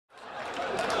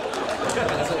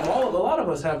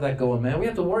us have that going, man. We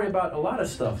have to worry about a lot of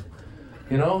stuff,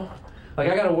 you know? Like,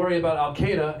 I gotta worry about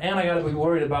Al-Qaeda, and I gotta be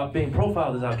worried about being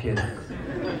profiled as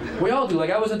Al-Qaeda. We all do. Like,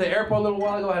 I was at the airport a little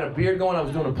while ago, I had a beard going, I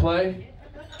was doing a play.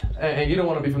 And you don't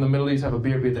want to be from the Middle East, have a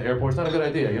beard, be at the airport. It's not a good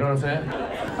idea, you know what I'm saying?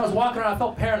 I was walking around, I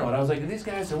felt paranoid. I was like, these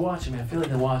guys are watching me. I feel like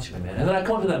they're watching me, man. And then I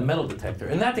come up to that metal detector,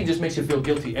 and that thing just makes you feel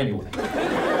guilty anyway.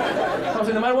 I was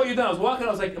like, no matter what you've done, I was walking, I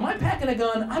was like, am I packing a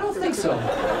gun? I don't think so.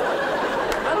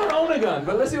 I don't own a gun,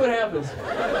 but let's see what happens.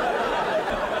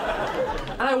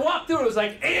 And I walked through, it was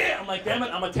like, eh! I'm like, damn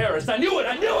it, I'm a terrorist. I knew it,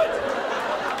 I knew it!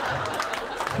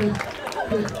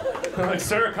 I'm like,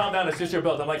 sir, calm down, it's just your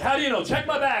belt. I'm like, how do you know? Check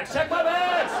my bags, check my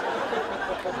bags!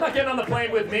 I'm not getting on the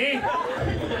plane with me. And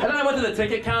then I went to the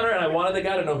ticket counter and I wanted the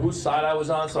guy to know whose side I was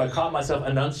on, so I caught myself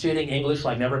enunciating English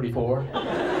like never before.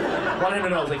 I wanted him to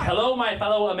know, I was like, hello, my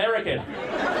fellow American.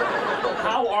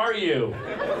 How are you?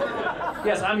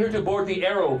 Yes, I'm here to board the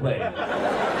aeroplane.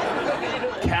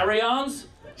 Carry-ons?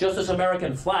 Just this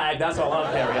American flag, that's all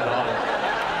I'm carrying on.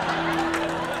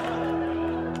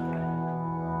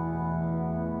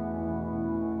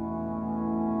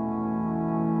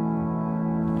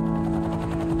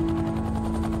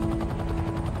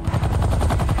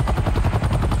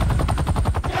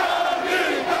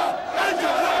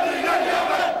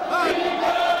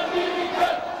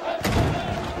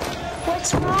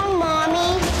 What's wrong,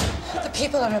 Mommy? The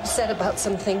people are upset about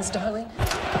some things, darling.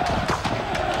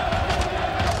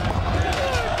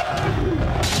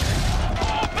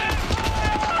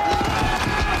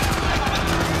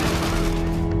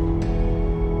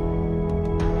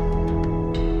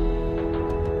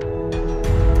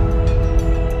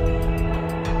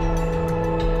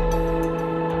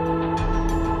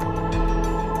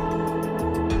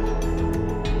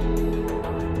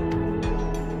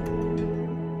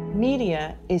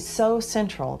 Media is so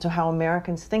central to how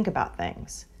Americans think about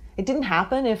things. It didn't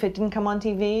happen if it didn't come on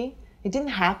TV. It didn't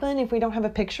happen if we don't have a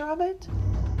picture of it.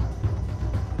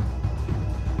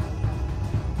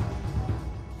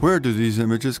 Where do these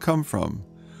images come from?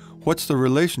 What's the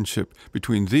relationship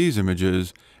between these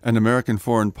images and American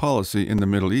foreign policy in the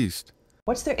Middle East?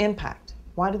 What's their impact?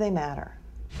 Why do they matter?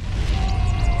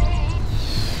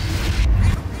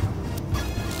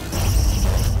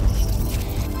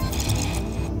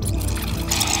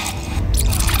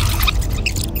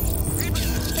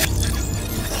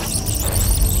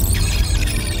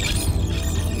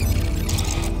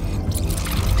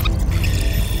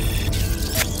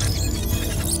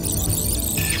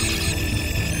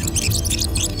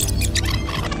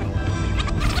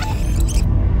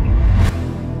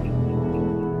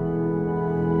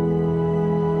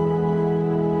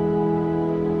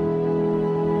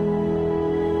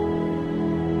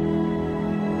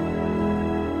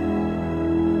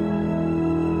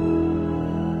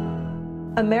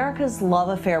 America's love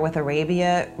affair with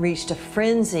Arabia reached a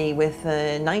frenzy with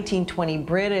the 1920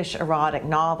 British erotic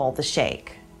novel, The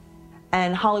Sheikh,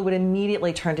 and Hollywood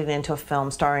immediately turned it into a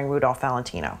film starring Rudolph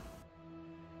Valentino.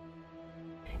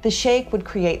 The Sheikh would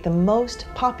create the most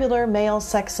popular male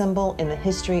sex symbol in the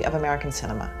history of American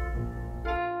cinema.